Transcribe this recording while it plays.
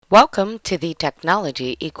Welcome to the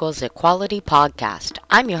Technology Equals Equality podcast.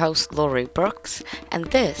 I'm your host, Lori Brooks, and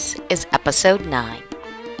this is episode 9.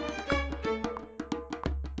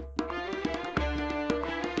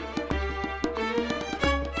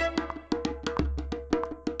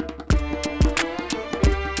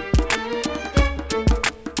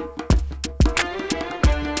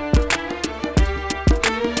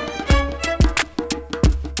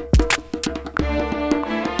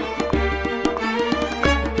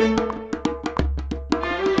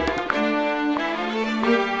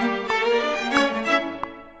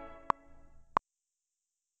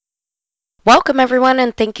 Welcome, everyone,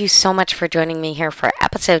 and thank you so much for joining me here for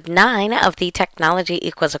episode 9 of the Technology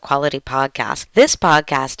Equals Equality podcast. This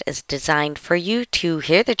podcast is designed for you to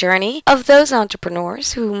hear the journey of those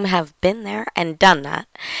entrepreneurs who have been there and done that,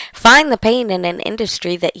 find the pain in an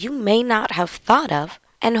industry that you may not have thought of,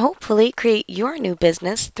 and hopefully create your new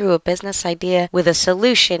business through a business idea with a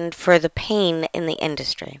solution for the pain in the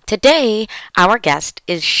industry. Today, our guest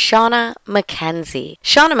is Shauna MacKenzie.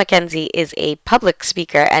 Shauna MacKenzie is a public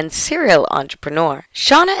speaker and serial entrepreneur.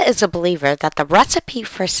 Shauna is a believer that the recipe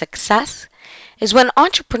for success is when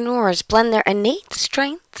entrepreneurs blend their innate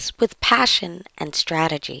strengths with passion and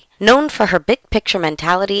strategy. Known for her big picture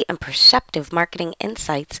mentality and perceptive marketing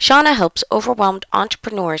insights, Shauna helps overwhelmed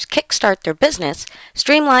entrepreneurs kickstart their business,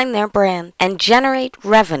 streamline their brand, and generate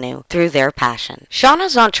revenue through their passion.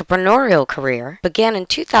 Shauna's entrepreneurial career began in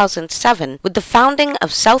 2007 with the founding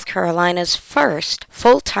of South Carolina's first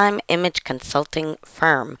full-time image consulting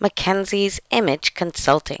firm, MacKenzie's Image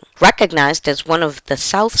Consulting. Recognized as one of the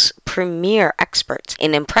South's premier experts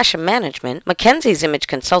in impression management, MacKenzie's Image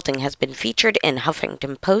Consulting has been featured in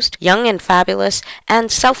Huffington Post, Young and Fabulous,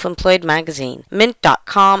 and Self-Employed Magazine,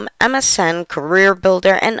 Mint.com, MSN, Career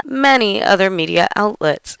Builder, and many other media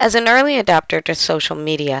outlets. As an early adapter to social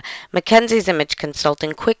media, MacKenzie's Image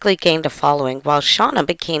Consulting quickly gained a following, while Shauna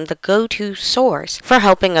became the go-to source for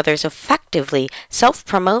helping others effectively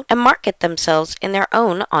self-promote and market themselves in their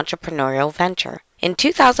own entrepreneurial venture. In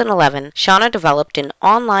 2011, Shauna developed an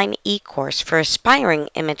online e-course for aspiring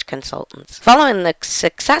image consultants. Following the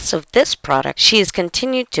success of this product, she has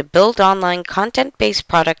continued to build online content-based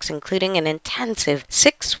products, including an intensive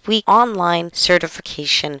 6-week online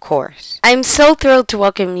certification course. I'm so thrilled to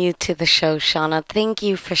welcome you to the show, Shauna. Thank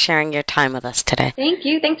you for sharing your time with us today. Thank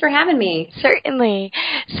you. Thanks for having me. Certainly.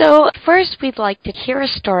 So first, we'd like to hear a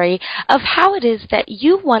story of how it is that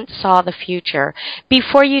you once saw the future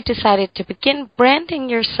before you decided to begin branding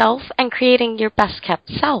yourself and creating your best kept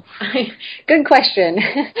self. Good question.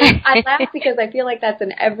 I laugh because I feel like that's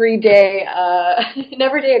an everyday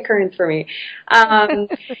occurrence for me.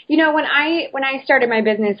 When I started my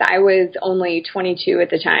business, I was only 22 at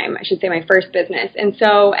the time. I should say my first business, and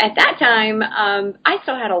so at that time, I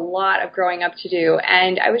still had a lot of growing up to do.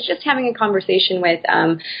 And I was just having a conversation with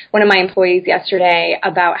one of my employees yesterday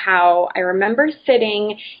about how I remember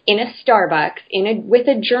sitting in a Starbucks with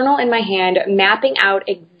a journal in my hand, mapping out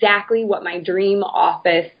exactly what my dream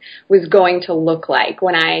office was going to look like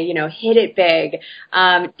when I, hit it big,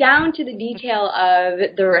 down to the detail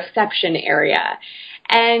of the reception area.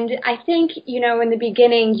 And I think, in the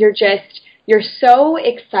beginning, you're so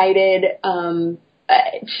excited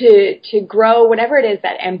to grow whatever it is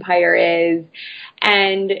that empire is.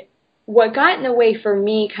 And what got in the way for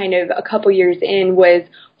me kind of a couple years in was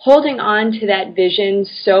holding on to that vision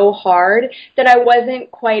so hard that I wasn't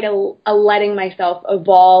quite letting myself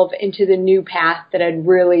evolve into the new path that had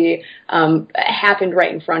really happened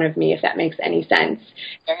right in front of me, if that makes any sense.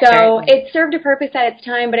 So it served a purpose at its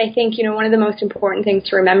time, but I think, one of the most important things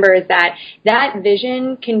to remember is that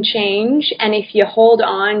vision can change, and if you hold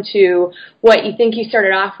on to what you think you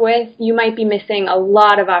started off with, you might be missing a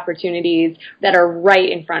lot of opportunities that are right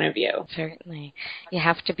in front of you. Certainly. You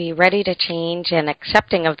have to be ready to change and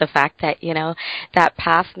accepting of the fact that, that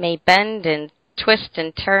path may bend and twist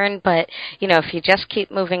and turn, but, if you just keep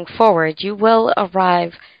moving forward, you will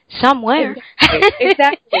arrive somewhere.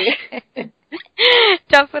 Exactly.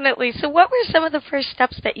 Definitely. So what were some of the first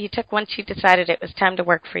steps that you took once you decided it was time to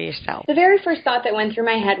work for yourself? The very first thought that went through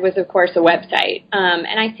my head was, of course, a website.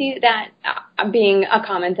 And I see that being a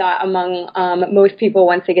common thought among most people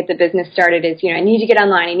once they get the business started is, I need to get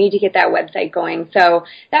online. I need to get that website going. So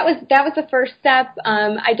that was the first step.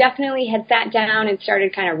 I definitely had sat down and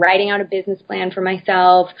started kind of writing out a business plan for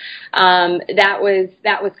myself. That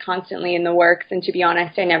was constantly in the works. And to be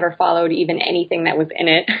honest, I never followed even anything that was in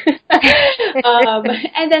it.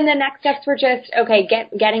 And then the next steps were just, okay,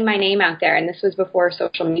 getting my name out there. And this was before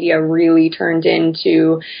social media really turned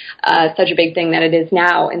into such a big thing that it is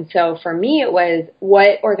now. And so for me, it was,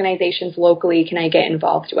 what organizations locally can I get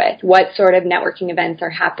involved with? What sort of networking events are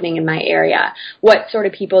happening in my area? What sort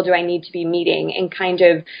of people do I need to be meeting? And kind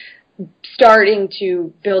of starting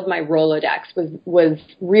to build my Rolodex was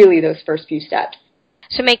really those first few steps.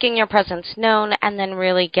 So making your presence known and then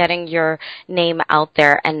really getting your name out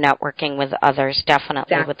there and networking with others,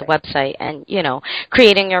 definitely, Exactly. with the website and,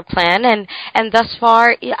 creating your plan. And thus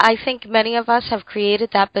far, I think many of us have created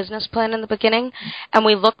that business plan in the beginning, and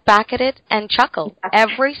we look back at it and chuckle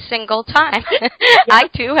every single time. I,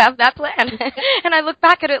 too, have that plan. And I look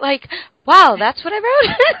back at it like, wow, that's what I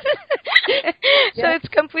wrote. So it's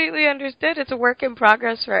completely understood. It's a work in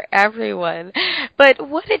progress for everyone. But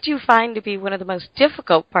what did you find to be one of the most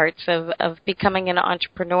difficult parts of becoming an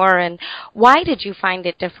entrepreneur, and why did you find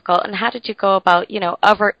it difficult, and how did you go about,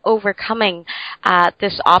 overcoming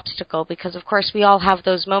this obstacle? Because, of course, we all have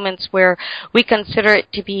those moments where we consider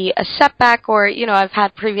it to be a setback, or, I've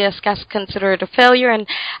had previous guests consider it a failure, and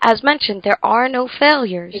as mentioned, there are no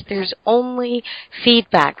failures. There's only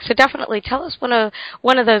feedback. So definitely tell us one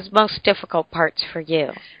of those most difficult parts for you.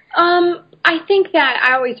 I think that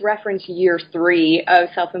I always reference year 3 of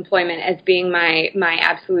self-employment as being my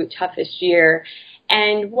absolute toughest year.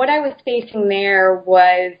 And what I was facing there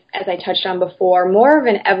was, as I touched on before, more of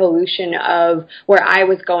an evolution of where I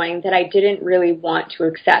was going that I didn't really want to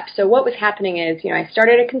accept. So what was happening is, I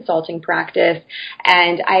started a consulting practice,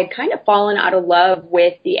 and I had kind of fallen out of love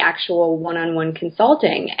with the actual one-on-one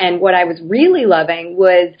consulting. And what I was really loving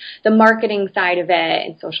was the marketing side of it,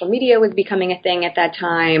 and social media was becoming a thing at that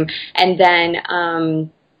time. And then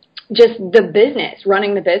just the business,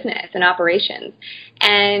 running the business and operations.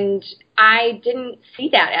 And I didn't see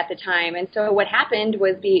that at the time. And so what happened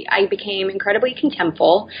was I became incredibly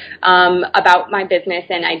contemptful about my business,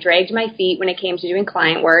 and I dragged my feet when it came to doing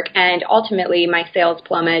client work, and ultimately my sales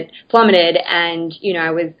plummeted, and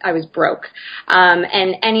I was broke.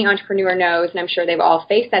 And any entrepreneur knows, and I'm sure they've all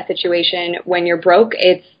faced that situation, when you're broke,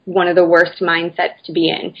 it's one of the worst mindsets to be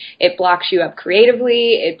in. It blocks you up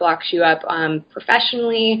creatively, it blocks you up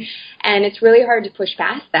professionally, and it's really hard to push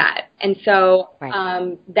past that. And so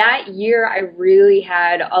that year I really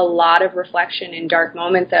had a lot of reflection and dark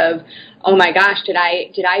moments of, oh my gosh, did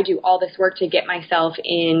I do all this work to get myself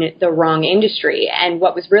in the wrong industry? And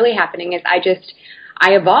what was really happening is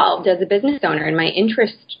I evolved as a business owner, and my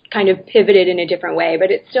interest kind of pivoted in a different way, but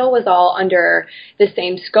it still was all under the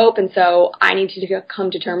same scope. And so I needed to come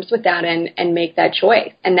to terms with that and make that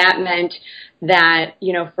choice. And that meant that,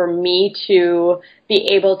 for me to be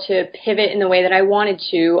able to pivot in the way that I wanted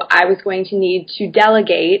to, I was going to need to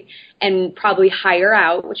delegate and probably hire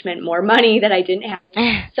out, which meant more money that I didn't have,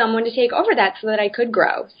 someone to take over that so that I could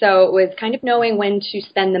grow. So it was kind of knowing when to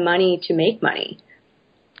spend the money to make money.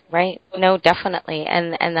 Right. No, definitely.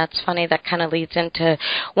 And that's funny. That kind of leads into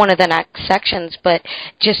one of the next sections. But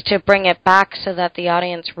just to bring it back so that the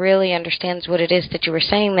audience really understands what it is that you were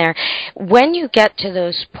saying there, when you get to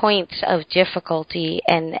those points of difficulty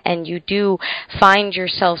and you do find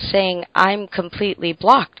yourself saying, I'm completely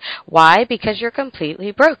blocked. Why? Because you're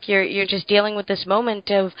completely broke. You're just dealing with this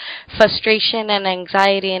moment of frustration and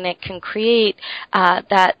anxiety, and it can create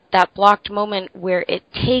that blocked moment where it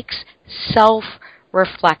takes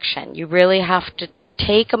self-reflection. You really have to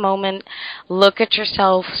take a moment, look at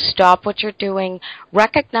yourself, stop what you're doing,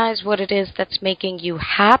 recognize what it is that's making you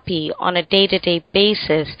happy on a day-to-day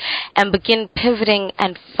basis, and begin pivoting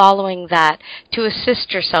and following that to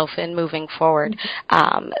assist yourself in moving forward.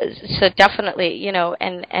 So definitely,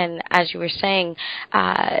 and as you were saying,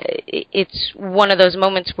 it's one of those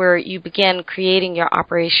moments where you begin creating your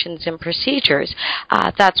operations and procedures.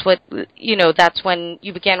 That's when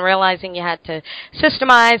you began realizing you had to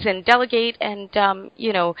systemize and delegate, and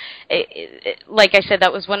like I said,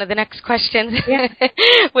 that was one of the next questions. Yeah.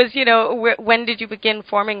 Was, when did you begin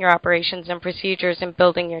forming your operations and procedures and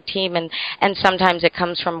building your team? And sometimes it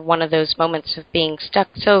comes from one of those moments of being stuck.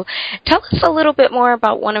 So tell us a little bit more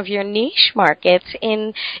about one of your niche markets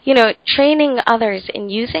in, training others in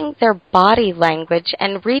using their body language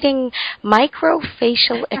and reading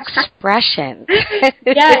microfacial expressions.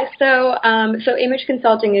 Yeah, so image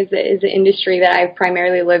consulting is the industry that I've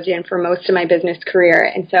primarily lived in for most of my business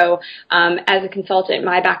career. And so as a consultant,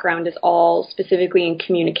 my background is all specifically in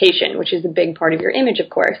communication, which is a big part of your image, of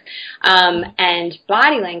course. And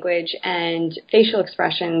body language and facial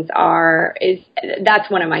expressions that's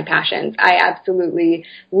one of my passions. I absolutely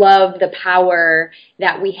love the power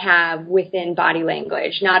that we have within body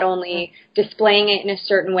language, not only displaying it in a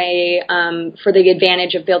certain way for the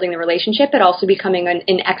advantage of building the relationship, but also becoming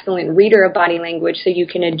an excellent reader of body language so you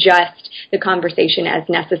can adjust the conversation as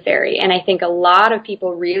necessary. And I think a lot of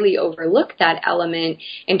people really overlook that element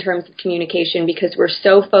in terms of communication because we're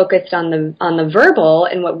so focused on the verbal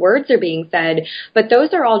and what words are being said, but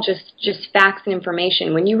those are all just facts and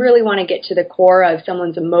information. When you really want to get to the core of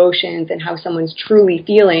someone's emotions and how someone's truly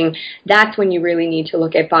feeling, that's when you really need to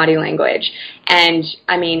look at body language. And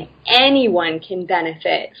I mean, anyone can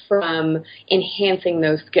benefit from enhancing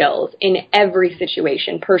those skills in every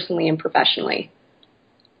situation, personally and professionally.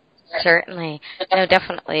 Certainly. No,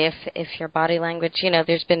 definitely. If your body language,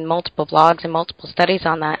 there's been multiple blogs and multiple studies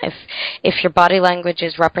on that. If your body language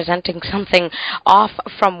is representing something off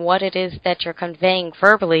from what it is that you're conveying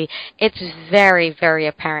verbally, it's very, very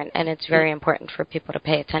apparent, and it's very important for people to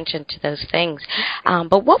pay attention to those things.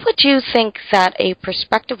 But what would you think that a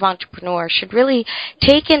prospective entrepreneur should really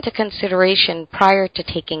take into consideration prior to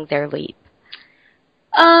taking their leap?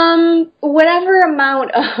 Whatever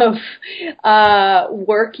amount of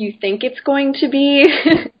work you think it's going to be,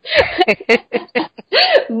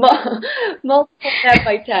 multiply that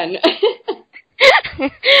by 10.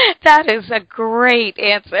 That is a great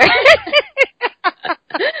answer.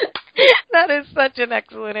 That is such an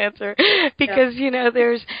excellent answer because,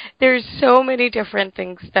 there's so many different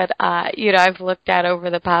things that, I've looked at over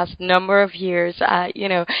the past number of years.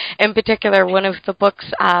 In particular, one of the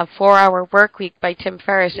books, 4-Hour Workweek by Tim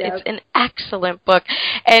Ferriss, Yep. It's an excellent book.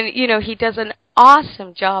 And, he does an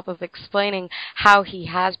awesome job of explaining how he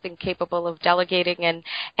has been capable of delegating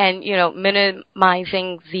and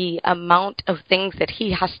minimizing the amount of things that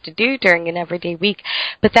he has to do during an everyday week.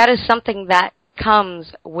 But that is something that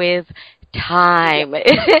comes with time.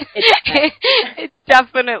 It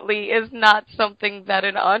definitely is not something that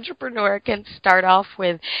an entrepreneur can start off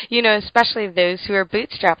with, especially those who are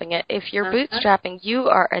bootstrapping it. If you're bootstrapping, you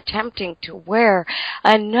are attempting to wear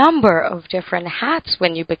a number of different hats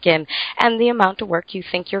when you begin, and the amount of work you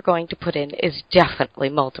think you're going to put in is definitely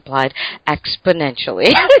multiplied exponentially.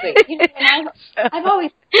 Exactly. I've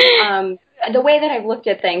always the way that I've looked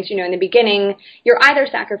at things, in the beginning, you're either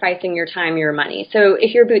sacrificing your time or your money. So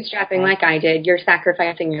if you're bootstrapping like I did, you're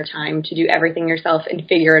sacrificing your time to do everything yourself and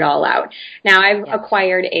figure it all out. Now, I've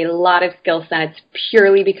acquired a lot of skill sets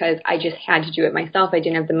purely because I just had to do it myself. I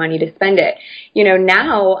didn't have the money to spend it.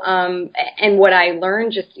 Now, and what I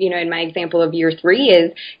learned just, in my example of year 3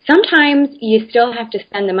 is sometimes you still have to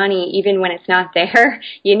spend the money even when it's not there.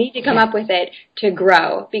 You need to come up with it to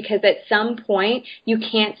grow because at some point you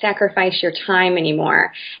can't sacrifice your time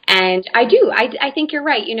anymore. And I think you're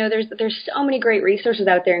right. There's so many great resources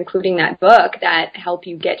out there, including that book, that help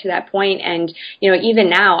you get to that point. And, even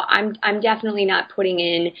now, I'm definitely not putting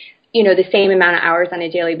in, the same amount of hours on a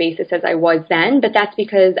daily basis as I was then, but that's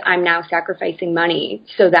because I'm now sacrificing money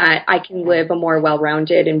so that I can live a more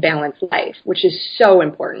well-rounded and balanced life, which is so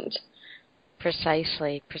important.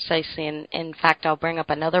 Precisely. And in fact, I'll bring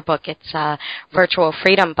up another book. It's Virtual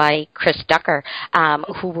Freedom by Chris Ducker,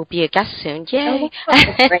 who will be a guest soon. Yay!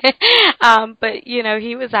 But,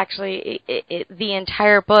 he was actually, the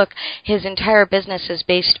entire book, his entire business is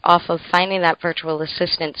based off of finding that virtual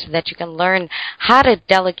assistant so that you can learn how to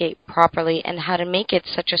delegate properly and how to make it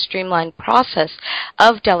such a streamlined process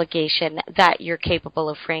of delegation that you're capable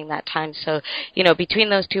of freeing that time. So,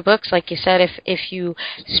 between those two books, like you said, if you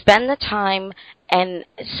spend the time and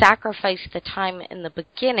sacrifice the time in the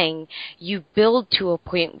beginning, you build to a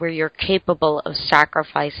point where you're capable of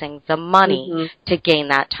sacrificing the money to gain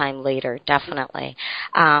that time later, definitely.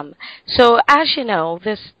 So as you know,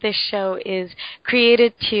 this show is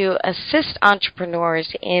created to assist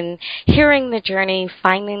entrepreneurs in hearing the journey,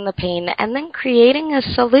 finding the pain, and then creating a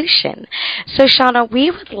solution. So Shauna,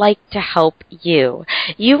 we would like to help you.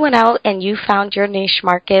 You went out and you found your niche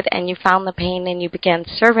market and you found the pain and you began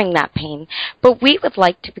serving that pain, but we would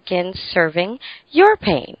like to begin serving your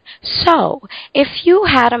pain. So, if you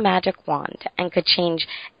had a magic wand and could change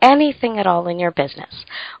anything at all in your business,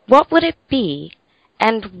 what would it be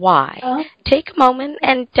and why? Take a moment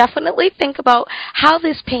and definitely think about how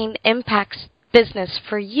this pain impacts business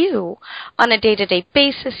for you on a day-to-day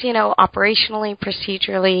basis, operationally,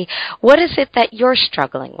 procedurally. What is it that you're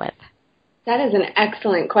struggling with? That is an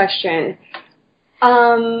excellent question.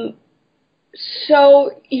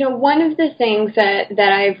 So, one of the things that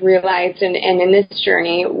I've realized and in this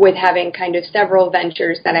journey with having kind of several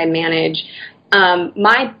ventures that I manage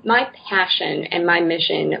My passion and my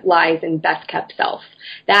mission lies in best kept self.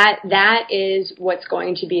 That is what's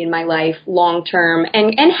going to be in my life long term,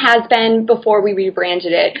 and has been before we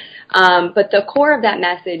rebranded it. But the core of that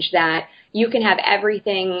message, that you can have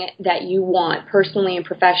everything that you want personally and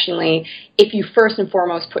professionally if you first and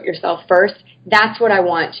foremost put yourself first. That's what I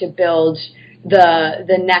want to build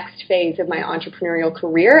the next phase of my entrepreneurial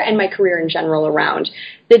career and my career in general around.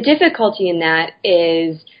 The difficulty in that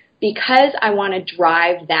is, because I want to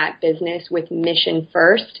drive that business with mission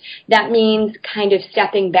first, that means kind of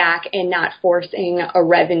stepping back and not forcing a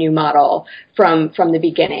revenue model from the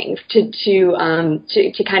beginning to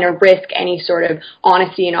kind of risk any sort of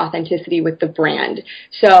honesty and authenticity with the brand.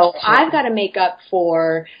 So I've got to make up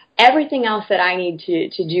for everything else that I need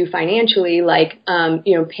to do financially, like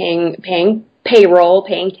paying payroll,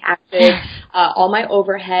 paying taxes, all my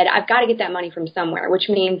overhead. I've got to get that money from somewhere, which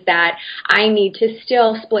means that I need to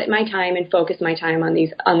still split my time and focus my time on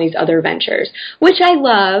these other ventures, which I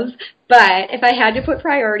love. But if I had to put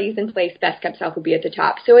priorities in place, best kept self would be at the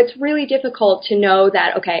top. So it's really difficult to know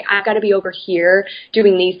that, okay, I've got to be over here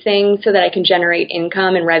doing these things so that I can generate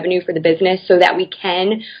income and revenue for the business so that we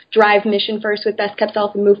can drive mission first with best kept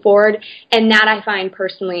self and move forward. And that, I find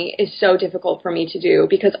personally, is so difficult for me to do,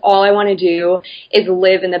 because all I want to do is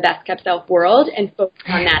live in the best kept self world and focus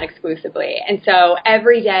on that exclusively. And so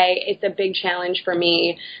every day it's a big challenge for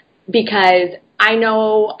me, because I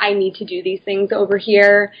know I need to do these things over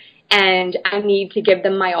here, and I need to give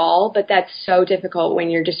them my all, but that's so difficult when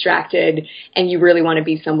you're distracted and you really want to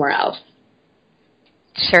be somewhere else.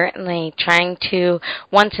 Certainly, trying to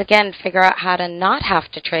once again figure out how to not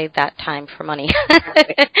have to trade that time for money.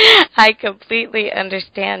 I completely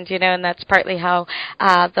understand, and that's partly how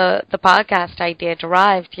the podcast idea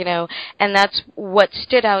derived, and that's what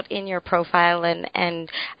stood out in your profile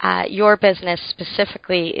and your business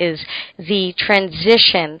specifically is the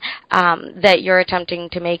transition that you're attempting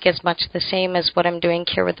to make as much the same as what I'm doing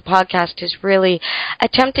here with the podcast, is really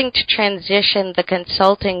attempting to transition the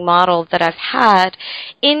consulting model that I've had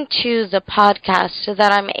into the podcast so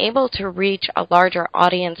that I'm able to reach a larger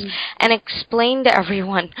audience and explain to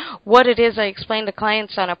everyone what it is I explain to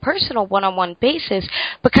clients on a personal one-on-one basis,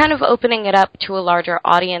 but kind of opening it up to a larger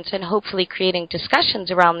audience and hopefully creating discussions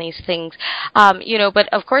around these things. But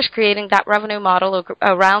of course, creating that revenue model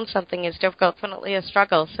around something is definitely a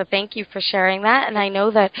struggle. So thank you for sharing that. And I know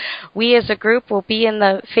that we as a group will be in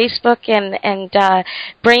the Facebook and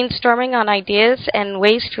brainstorming on ideas and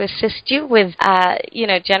ways to assist you with,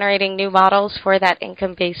 generating new models for that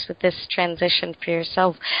income base with this transition for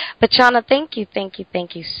yourself. But Shauna, thank you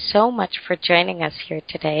so much for joining us here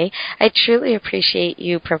today. I truly appreciate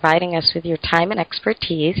you providing us with your time and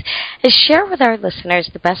expertise. And share with our listeners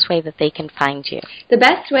the best way that they can find you. The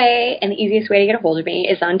best way and the easiest way to get a hold of me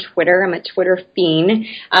is on Twitter. I'm a Twitter fiend.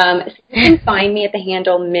 So you can find me at the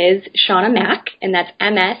handle Ms. Shauna Mack, and that's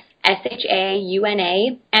MSShaunamack,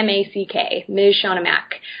 Ms. Shauna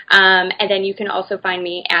Mack. And then you can also find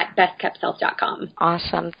me at bestkeptself.com.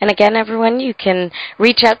 Awesome. And again, everyone, you can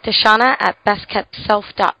reach out to Shauna at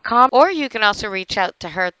bestkeptself.com, or you can also reach out to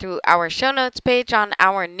her through our show notes page on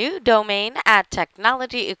our new domain at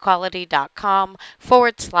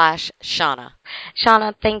technologyequality.com/Shauna.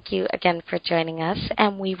 Shauna, thank you again for joining us,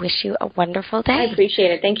 and we wish you a wonderful day. I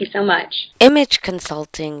appreciate it. Thank you so much. Image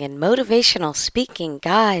consulting and motivational speaking,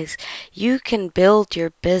 guys, you can build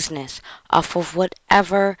your business off of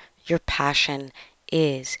whatever your passion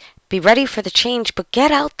is. Be ready for the change, but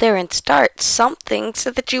get out there and start something so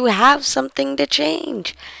that you have something to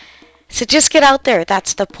change. So just get out there.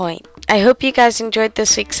 That's the point. I hope you guys enjoyed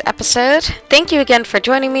this week's episode. Thank you again for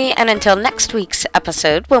joining me, and until next week's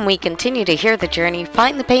episode, when we continue to hear the journey,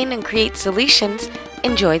 find the pain, and create solutions,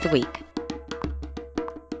 enjoy the week.